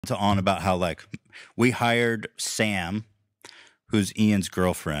on about how like we hired Sam, who's Ian's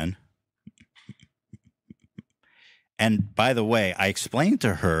girlfriend. And by the way, I explained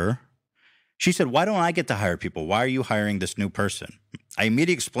to her, she said, "Why don't I get to hire people? Why are you hiring this new person?" I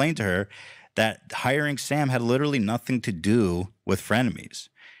immediately explained to her that hiring Sam had literally nothing to do with Frenemies.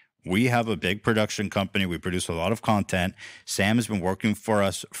 We have a big production company. We produce a lot of content. Sam has been working for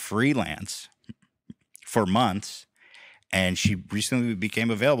us freelance for months, and she recently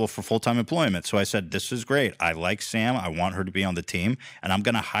became available for full-time employment. So I said, this is great. I like Sam. I want her to be on the team, and I'm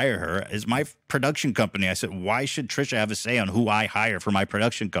going to hire her as my production company. I said, why should Trisha have a say on who I hire for my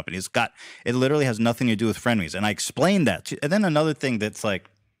production company? It literally has nothing to do with Frenemies. And I explained that. And then another thing that's like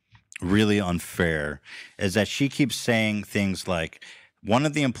really unfair is that she keeps saying things like, one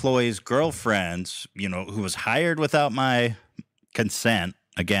of the employees' girlfriends, who was hired without my consent,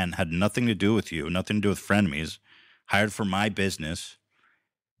 again, had nothing to do with you, nothing to do with Frenemies, hired for my business,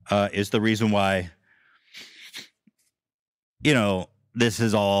 is the reason why, this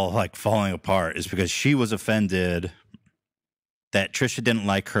is all like falling apart, is because she was offended that Trisha didn't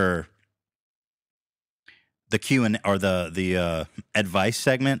like the Q&A or the advice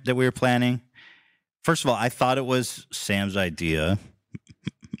segment that we were planning. First of all, I thought it was Sam's idea.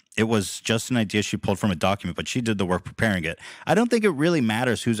 It was just an idea she pulled from a document, but she did the work preparing it. I don't think it really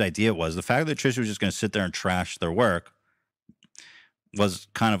matters whose idea it was. The fact that Trisha was just going to sit there and trash their work was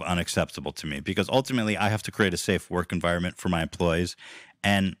kind of unacceptable to me, because ultimately I have to create a safe work environment for my employees.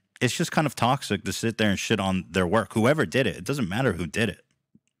 And it's just kind of toxic to sit there and shit on their work. Whoever did it, it doesn't matter who did it.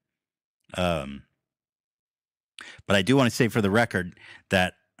 But I do want to say for the record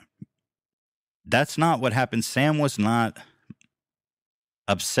that that's not what happened. Sam was not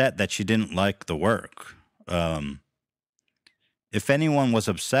upset that she didn't like the work. If anyone was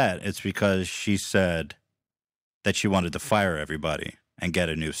upset, it's because she said that she wanted to fire everybody and get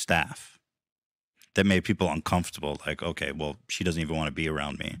a new staff. That made people uncomfortable. Like, okay, well, she doesn't even want to be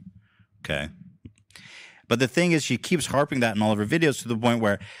around me. Okay. But the thing is, she keeps harping that in all of her videos to the point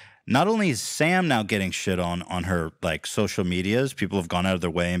where not only is Sam now getting shit on her like social medias, people have gone out of their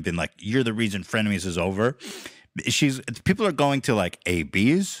way and been like, you're the reason Frenemies is over. People are going to like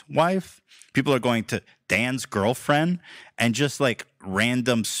AB's wife. People are going to Dan's girlfriend and just like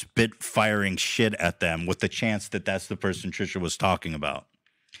random spit firing shit at them with the chance that that's the person Trisha was talking about.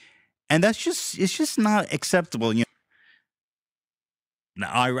 And it's just not acceptable.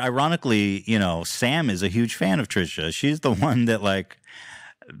 Now, ironically, Sam is a huge fan of Trisha. She's the one that like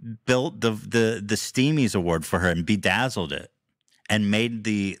built the Steamies award for her and bedazzled it and made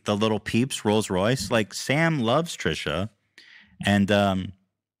the little Peeps Rolls Royce. Like, Sam loves Trisha. And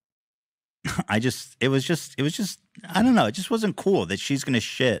it was just I don't know, it just wasn't cool that she's gonna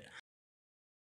shit